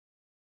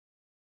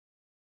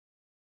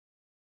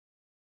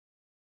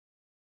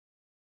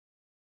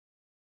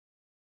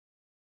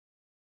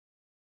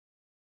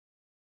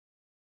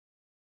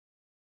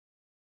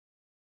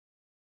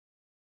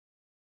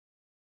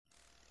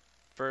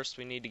First,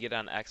 we need to get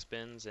on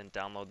Xbins and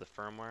download the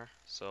firmware.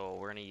 So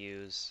we're going to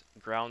use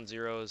Ground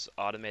Zero's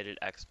automated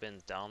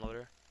Xbins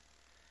downloader.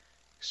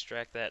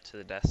 Extract that to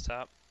the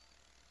desktop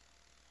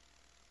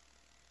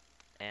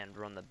and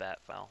run the bat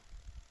file.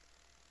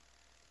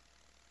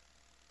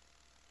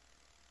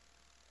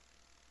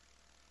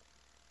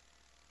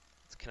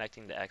 It's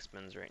connecting to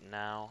Xbins right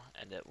now,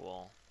 and it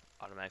will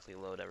automatically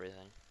load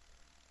everything.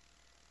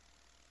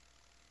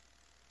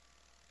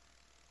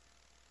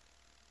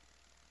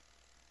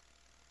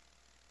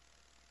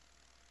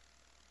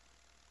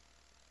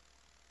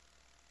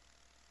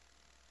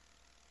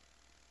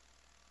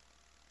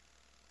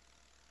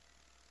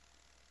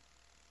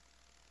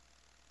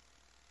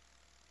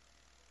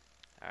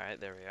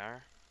 Alright, there we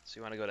are. So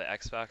you want to go to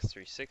Xbox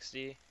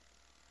 360,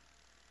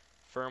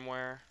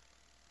 firmware,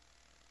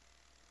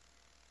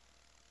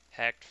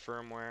 hacked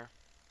firmware,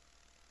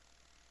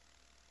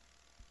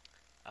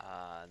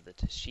 the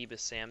Toshiba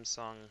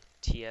Samsung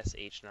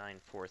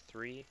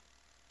TSH943,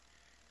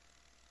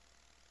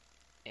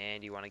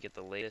 and you want to get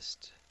the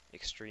latest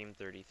Extreme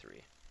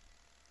 33.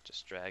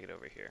 Just drag it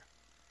over here.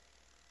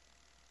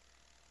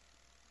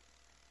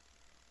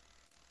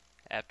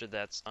 After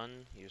that's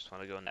done, you just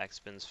want to go in the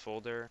Xbins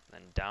folder,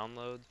 then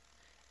download,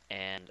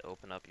 and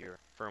open up your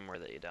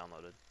firmware that you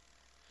downloaded.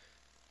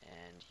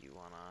 And you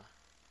want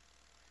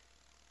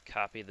to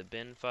copy the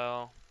bin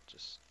file,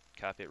 just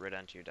copy it right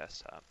onto your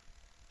desktop.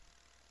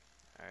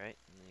 Alright,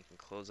 and then you can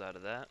close out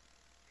of that.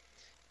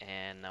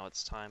 And now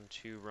it's time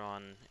to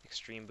run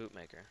Extreme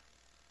Bootmaker.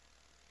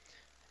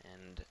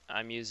 And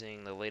I'm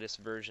using the latest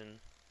version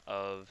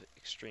of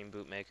Extreme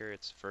Bootmaker.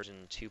 It's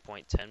version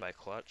 2.10 by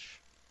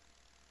Clutch.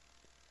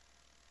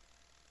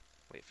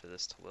 Wait for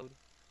this to load.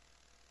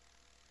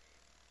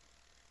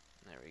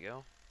 There we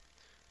go.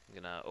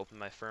 I'm going to open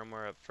my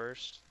firmware up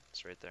first.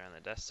 It's right there on the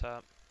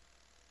desktop.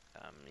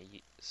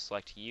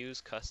 Select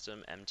Use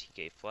Custom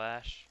MTK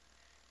Flash,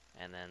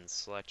 and then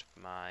select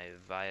my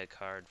VIA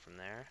card from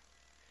there.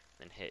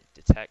 Then hit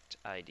Detect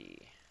ID.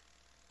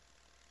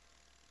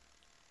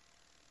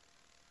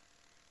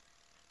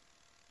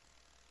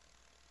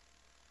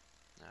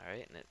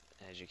 Alright, and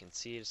as you can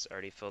see, it's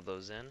already filled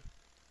those in.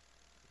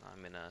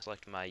 I'm going to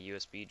select my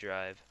USB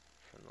drive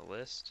from the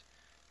list,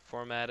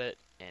 format it,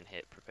 and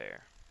hit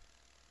Prepare.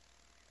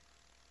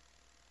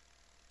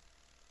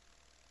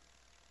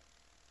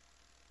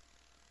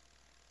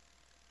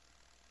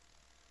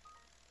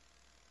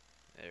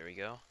 There we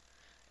go.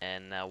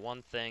 And now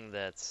one thing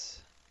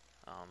that's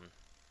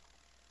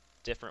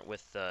different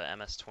with the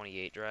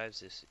ms28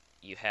 drives is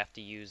you have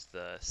to use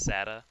the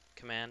SATA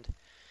command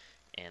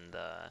and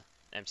the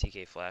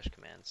MTK flash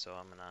command. So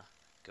I'm going to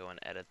go and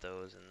edit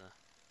those in the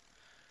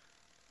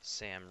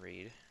SAM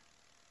read.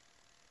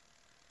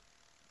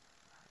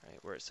 Right,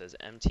 where it says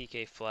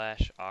MTK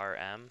flash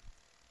RM,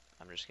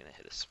 I'm just going to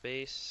hit a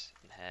space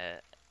and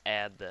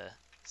add the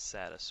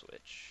SATA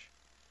switch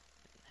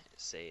and hit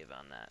save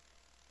on that.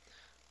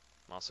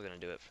 I'm also going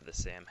to do it for the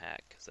SAM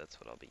hack because that's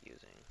what I'll be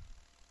using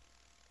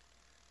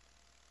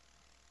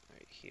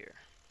right here.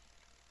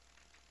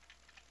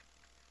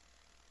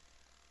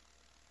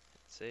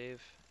 Hit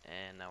save,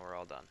 and now we're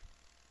all done.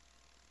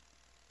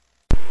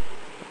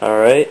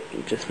 Alright,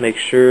 just make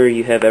sure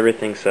you have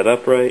everything set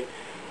up right.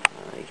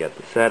 You got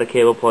the SATA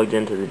cable plugged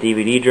into the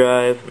DVD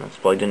drive, and that's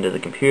plugged into the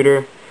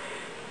computer.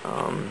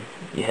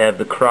 You have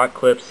the crock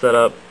clip set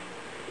up,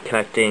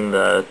 connecting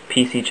the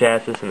PC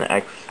chassis and the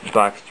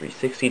Xbox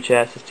 360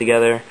 chassis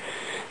together.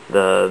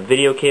 The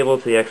video cable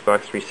to the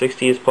Xbox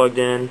 360 is plugged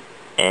in,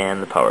 and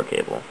the power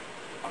cable.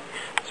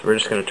 So we're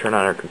just going to turn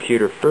on our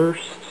computer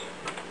first,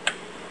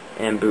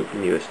 and boot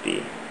from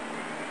USB.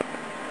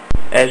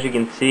 As you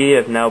can see,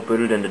 I've now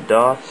booted into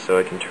DOS, so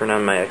I can turn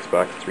on my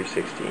Xbox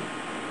 360.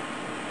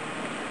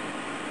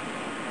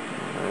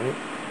 Alright.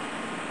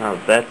 Now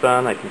that that's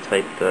on, I can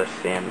type the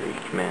SAM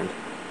read command.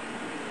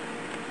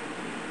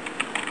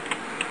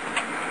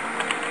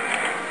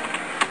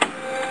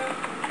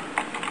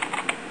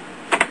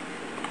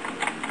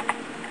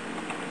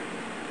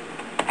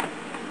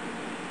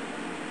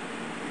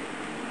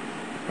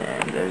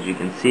 And as you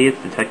can see, it's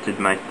detected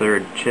my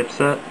third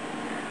chipset.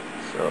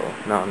 So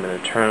now I'm going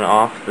to turn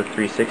off the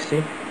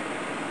 360.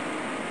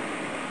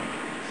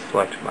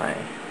 Select my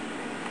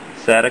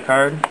SATA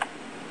card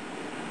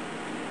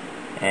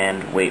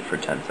and wait for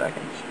 10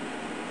 seconds.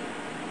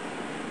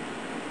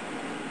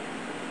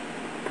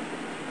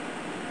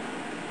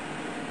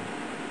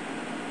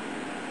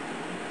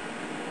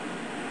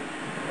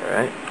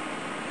 Alright.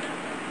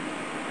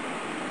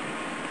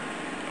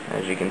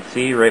 As you can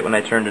see, right when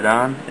I turned it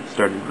on, it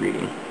started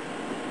reading.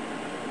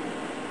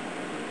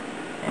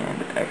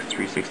 And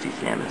X360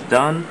 SAM is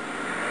done.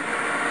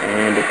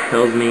 And it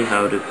tells me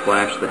how to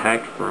flash the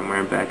hacked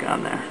firmware back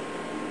on there.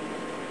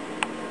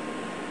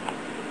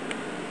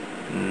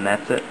 And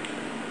that's it.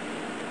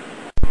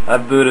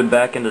 I've booted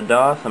back into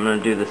DOS. I'm going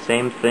to do the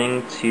same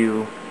thing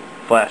to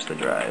flash the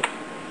drive.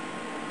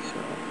 So,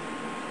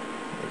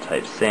 I'll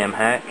type SAM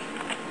hack,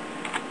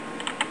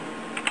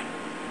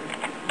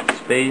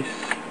 space,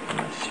 and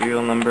my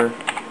serial number,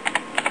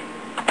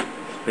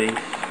 space,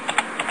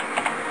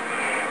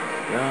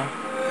 go.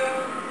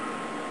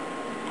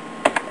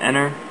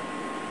 Enter.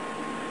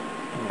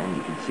 And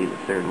you can see the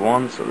third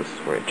one, so this is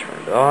where it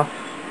turned off.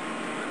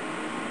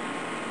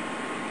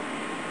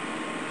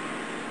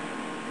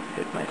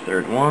 Hit my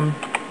third one,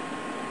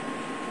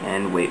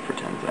 and wait for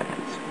 10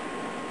 seconds.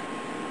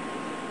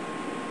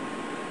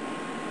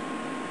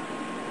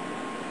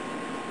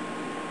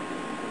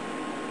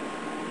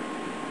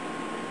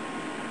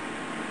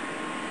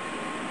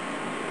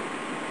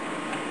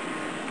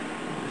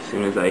 As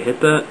soon as I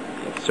hit that,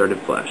 it started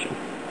flashing.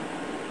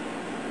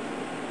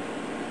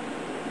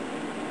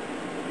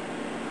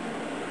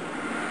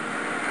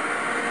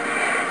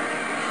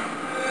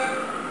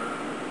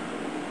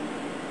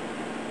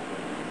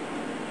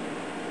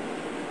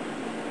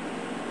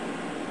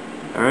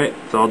 Alright,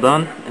 it's all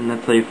done, and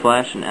that's how you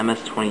flash an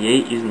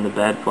ms28 using the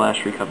bad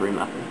flash recovery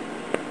method.